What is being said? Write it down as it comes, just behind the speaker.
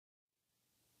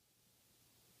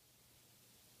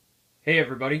Hey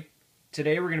everybody,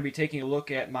 today we're going to be taking a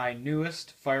look at my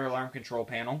newest fire alarm control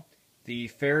panel, the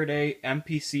Faraday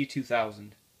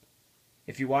MPC-2000.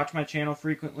 If you watch my channel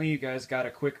frequently, you guys got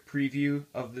a quick preview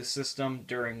of this system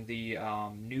during the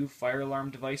new fire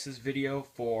alarm devices video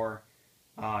for,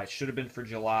 it should have been for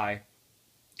July,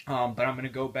 but I'm going to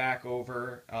go back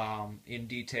over in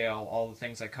detail all the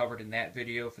things I covered in that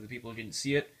video for the people who didn't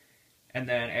see it. And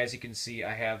then, as you can see,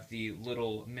 I have the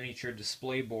little miniature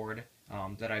display board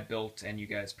that I built and you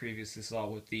guys previously saw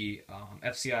with the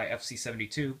FCI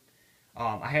FC72.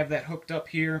 I have that hooked up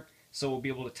here, so we'll be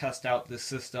able to test out this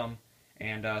system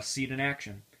and see it in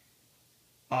action.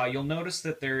 You'll notice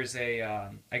that there's a,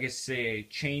 I guess a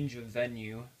change of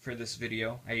venue for this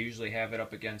video. I usually have it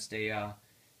up against a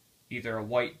either a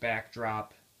white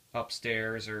backdrop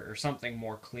upstairs or something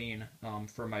more clean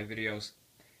for my videos.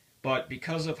 But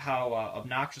because of how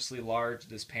obnoxiously large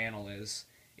this panel is,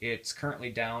 it's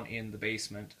currently down in the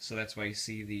basement, so that's why you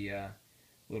see the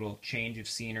little change of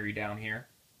scenery down here.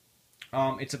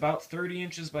 It's about 30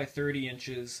 inches by 30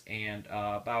 inches and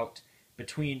about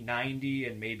between 90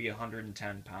 and maybe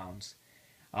 110 pounds.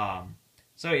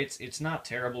 So it's not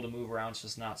terrible to move around, it's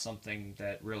just not something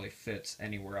that really fits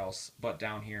anywhere else but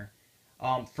down here.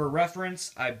 For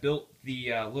reference, I built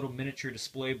the little miniature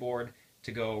display board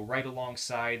to go right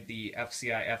alongside the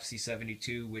FCI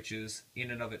FC72, which is in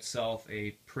and of itself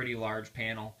a pretty large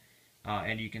panel,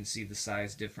 and you can see the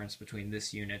size difference between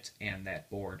this unit and that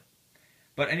board.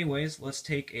 But anyways, let's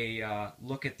take a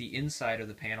look at the inside of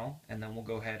the panel, and then we'll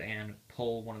go ahead and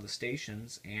pull one of the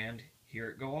stations and hear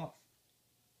it go off.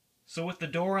 So with the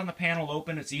door on the panel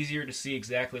open, it's easier to see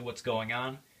exactly what's going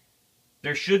on.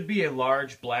 There should be a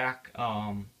large black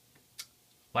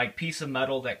like piece of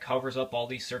metal that covers up all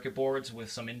these circuit boards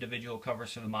with some individual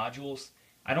covers for the modules.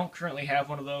 I don't currently have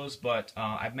one of those, but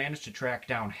I've managed to track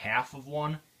down half of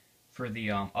one for the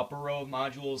upper row of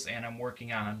modules, and I'm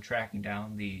working on tracking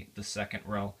down the second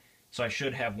row. So I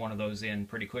should have one of those in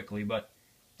pretty quickly, but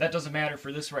that doesn't matter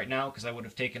for this right now because I would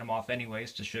have taken them off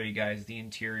anyways to show you guys the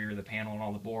interior of the panel and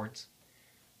all the boards.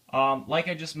 Like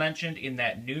I just mentioned in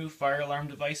that new fire alarm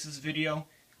devices video,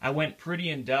 I went pretty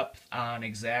in depth on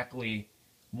exactly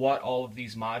what all of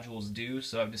these modules do,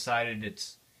 so I've decided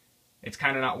it's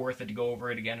kind of not worth it to go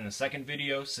over it again in a second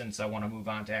video, since I want to move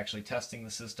on to actually testing the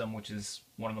system, which is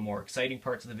one of the more exciting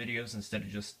parts of the videos instead of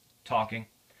just talking.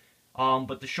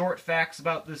 But the short facts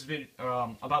about this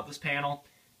panel: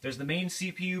 there's the main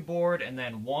CPU board and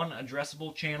then one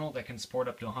addressable channel that can support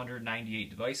up to 198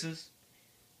 devices.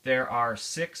 There are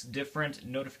 6 different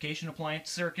notification appliance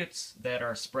circuits that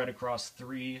are spread across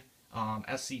 3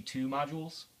 SC2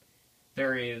 modules.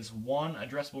 There is one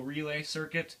addressable relay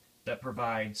circuit that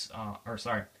provides,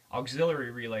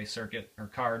 auxiliary relay circuit or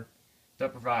card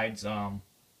that provides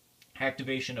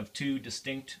activation of 2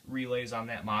 distinct relays on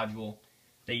that module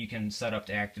that you can set up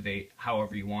to activate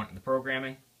however you want in the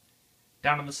programming.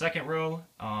 Down in the second row,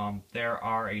 there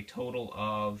are a total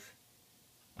of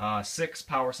 6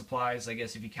 power supplies, I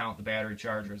guess if you count the battery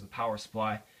charger as a power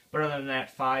supply. But other than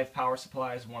that, 5 power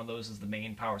supplies. One of those is the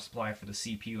main power supply for the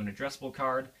CPU and addressable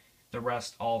card. The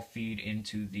rest all feed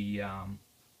into the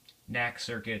NAC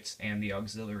circuits and the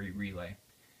auxiliary relay.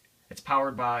 It's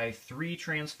powered by 3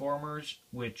 transformers,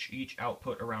 which each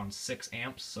output around 6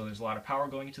 amps, so there's a lot of power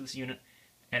going into this unit,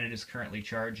 and it is currently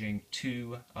charging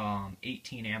 2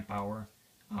 18 amp hour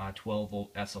 12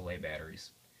 volt SLA batteries.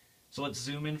 So let's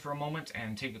zoom in for a moment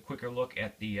and take a quicker look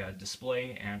at the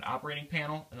display and operating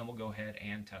panel, and then we'll go ahead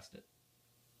and test it.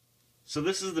 So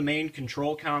this is the main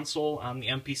control console on the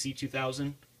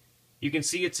MPC-2000. You can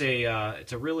see it's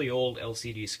a really old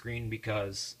LCD screen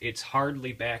because it's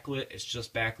hardly backlit. It's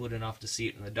just backlit enough to see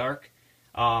it in the dark.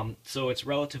 So it's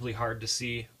relatively hard to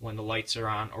see when the lights are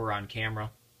on or on camera.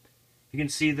 You can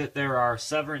see that there are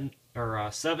 7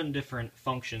 different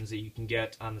functions that you can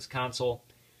get on this console.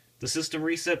 The system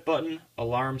reset button,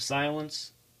 alarm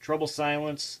silence, trouble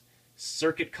silence,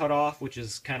 circuit cutoff, which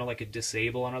is kind of like a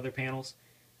disable on other panels,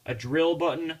 a drill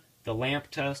button, the lamp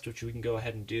test, which we can go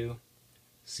ahead and do,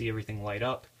 see everything light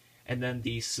up, and then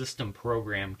the system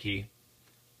program key.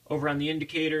 Over on the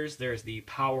indicators, there's the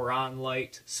power on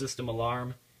light, system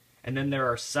alarm, and then there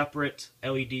are separate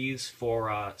LEDs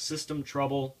for system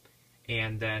trouble,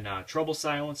 and then trouble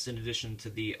silenced in addition to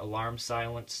the alarm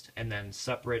silenced, and then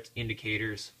separate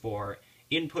indicators for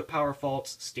input power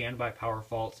faults, standby power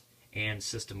fault, and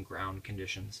system ground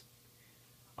conditions.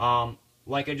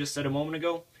 Like I just said a moment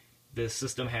ago, the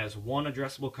system has one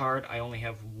addressable card. I only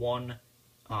have one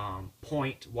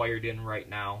point wired in right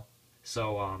now,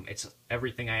 so it's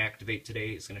everything I activate today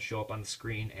is going to show up on the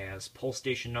screen as pull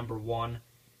station number 1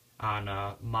 on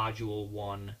module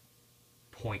 1.0.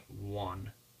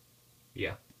 0.1.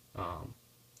 Yeah,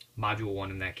 module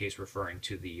 1 in that case referring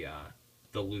to the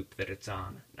loop that it's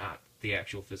on, not the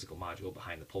actual physical module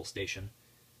behind the pull station.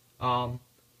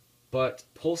 But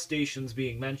pull stations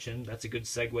being mentioned, that's a good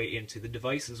segue into the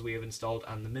devices we have installed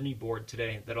on the mini board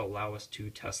today that'll allow us to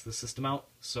test the system out.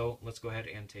 So let's go ahead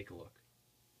and take a look.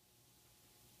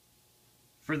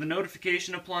 For the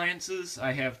notification appliances,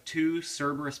 I have two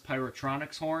Cerberus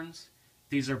Pyrotronics horns.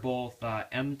 These are both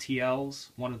MTLs.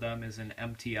 One of them is an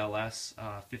MTLS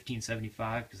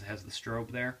 1575 because it has the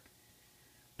strobe there.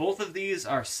 Both of these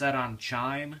are set on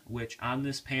chime, which on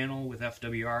this panel with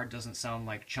FWR doesn't sound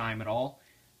like chime at all,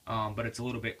 but it's a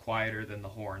little bit quieter than the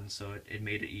horn, so it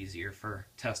made it easier for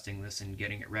testing this and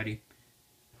getting it ready.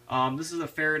 This is a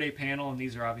Faraday panel, and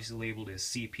these are obviously labeled as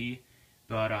CP,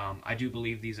 but I do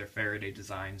believe these are Faraday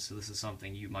designs, so this is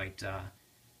something you might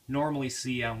normally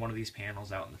see on one of these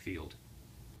panels out in the field.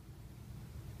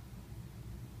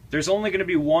 There's only going to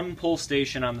be one pull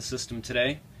station on the system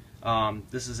today.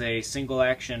 This is a single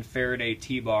action Faraday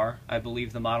T-bar. I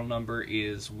believe the model number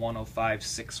is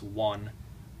 10561,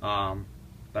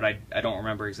 but I don't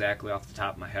remember exactly off the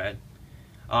top of my head.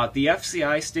 The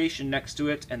FCI station next to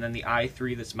it, and then the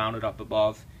I3 that's mounted up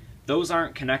above, those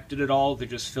aren't connected at all. They're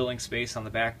just filling space on the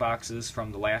back boxes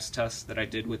from the last test that I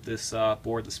did with this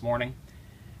board this morning.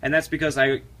 And that's because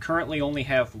I currently only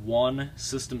have one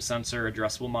system sensor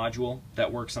addressable module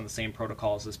that works on the same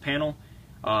protocol as this panel.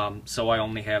 So I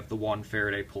only have the one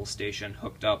Faraday pull station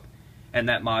hooked up, and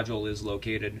that module is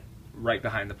located right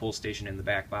behind the pull station in the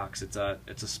back box. It's a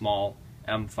small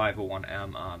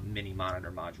M501M mini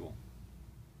monitor module.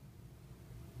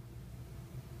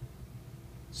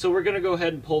 So we're going to go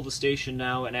ahead and pull the station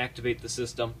now and activate the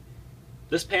system.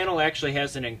 This panel actually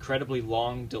has an incredibly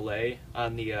long delay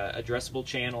on the addressable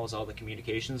channel as all the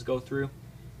communications go through.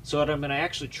 So what I'm going to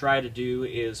actually try to do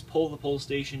is pull the pull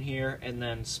station here and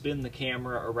then spin the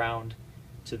camera around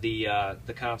to the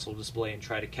console display and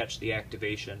try to catch the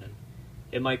activation. And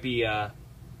it might be a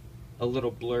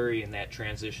little blurry in that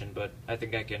transition, but I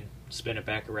think I can spin it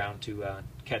back around to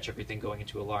catch everything going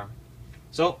into alarm.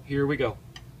 So here we go.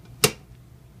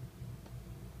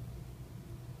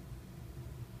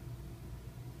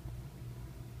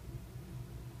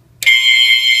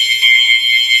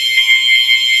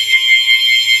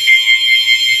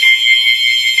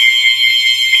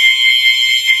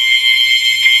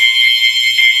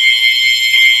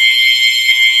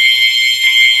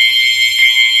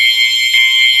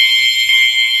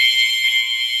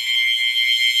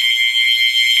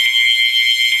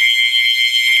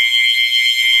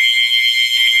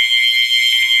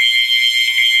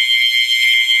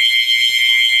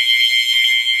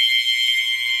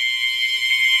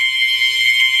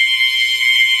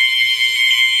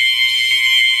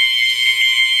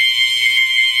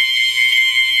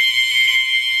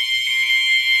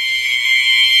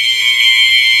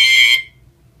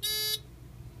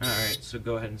 So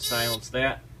go ahead and silence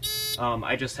that.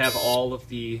 I just have all of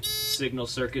the signal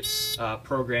circuits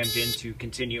programmed into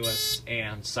continuous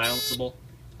and silenceable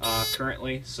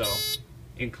currently, so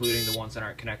including the ones that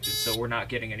aren't connected, so we're not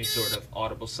getting any sort of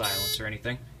audible silence or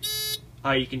anything.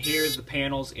 You can hear the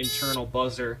panel's internal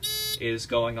buzzer is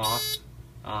going off.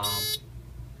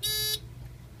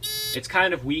 It's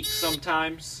kind of weak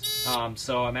sometimes,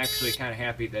 so I'm actually kind of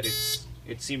happy that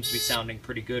it seems to be sounding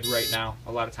pretty good right now.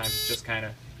 A lot of times it just kind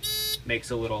of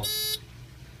makes a little,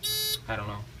 I don't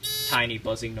know, tiny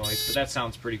buzzing noise, but that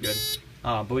sounds pretty good.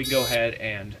 But we can go ahead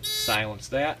and silence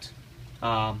that.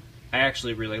 I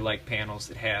actually really like panels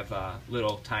that have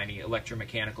little tiny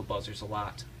electromechanical buzzers a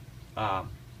lot.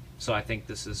 So I think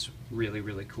this is really,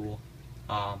 really cool.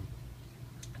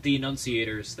 The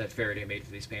enunciators that Faraday made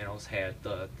for these panels had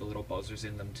the little buzzers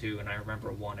in them too, and I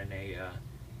remember one in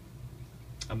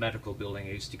a medical building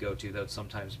I used to go to that would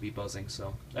sometimes be buzzing,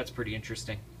 so that's pretty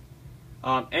interesting.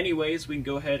 Anyways, we can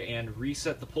go ahead and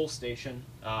reset the pull station,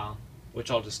 which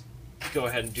I'll just go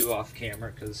ahead and do off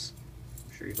camera because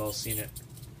I'm sure you've all seen it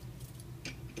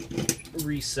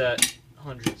reset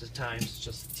hundreds of times. It's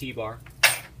just a T-bar.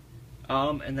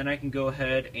 And then I can go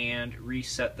ahead and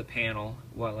reset the panel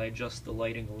while I adjust the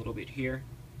lighting a little bit here.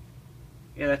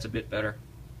 Yeah, that's a bit better.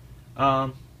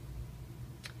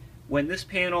 When this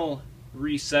panel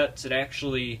resets, it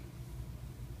actually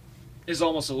is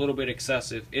almost a little bit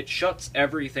excessive. It shuts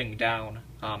everything down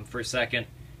for a second,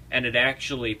 and it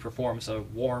actually performs a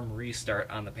warm restart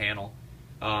on the panel.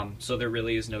 So there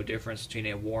really is no difference between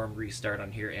a warm restart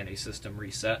on here and a system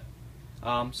reset.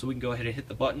 So we can go ahead and hit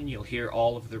the button. You'll hear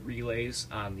all of the relays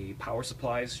on the power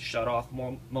supplies shut off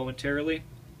momentarily.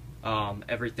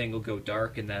 Everything will go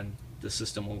dark, and then the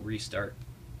system will restart.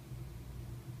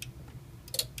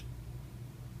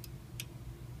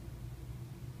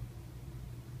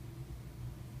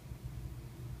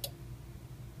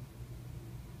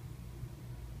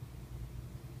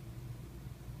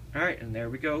 Alright, and there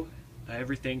we go.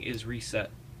 Everything is reset.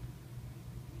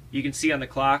 You can see on the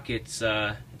clock it's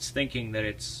thinking that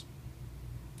it's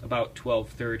about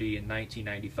 12:30 in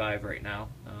 1995 right now.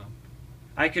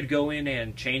 I could go in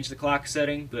and change the clock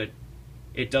setting, but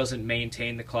it doesn't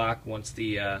maintain the clock once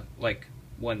the like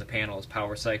when the panel is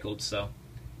power cycled, so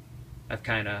I've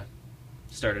kind of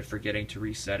started forgetting to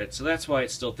reset it. So that's why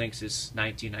it still thinks it's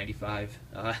 1995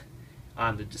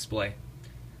 on the display.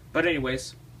 But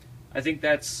anyways, I think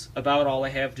that's about all I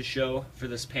have to show for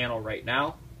this panel right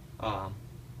now.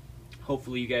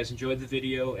 Hopefully you guys enjoyed the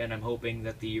video, and I'm hoping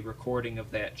that the recording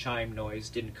of that chime noise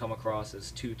didn't come across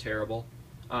as too terrible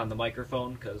on the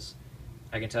microphone, because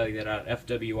I can tell you that on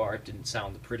FWR it didn't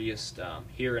sound the prettiest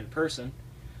here in person.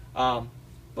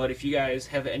 But if you guys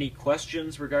have any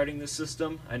questions regarding this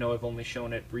system, I know I've only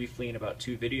shown it briefly in about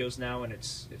 2 videos now, and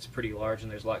it's pretty large and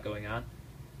there's a lot going on.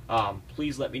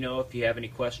 Please let me know if you have any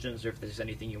questions or if there's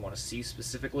anything you want to see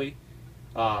specifically.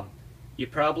 You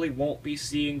probably won't be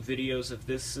seeing videos of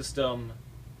this system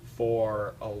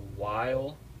for a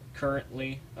while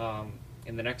currently,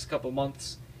 in the next couple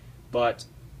months, but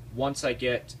once I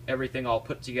get everything all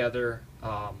put together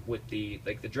with the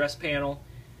dress panel,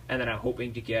 and then I'm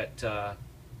hoping to get,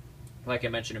 like I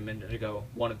mentioned a minute ago,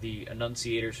 one of the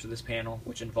annunciators for this panel,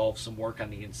 which involves some work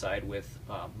on the inside with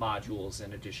modules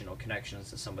and additional connections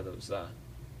to some of those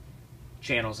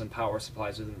channels and power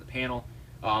supplies within the panel.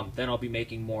 Then I'll be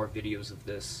making more videos of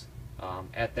this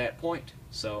at that point.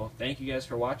 So thank you guys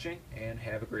for watching, and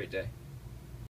have a great day.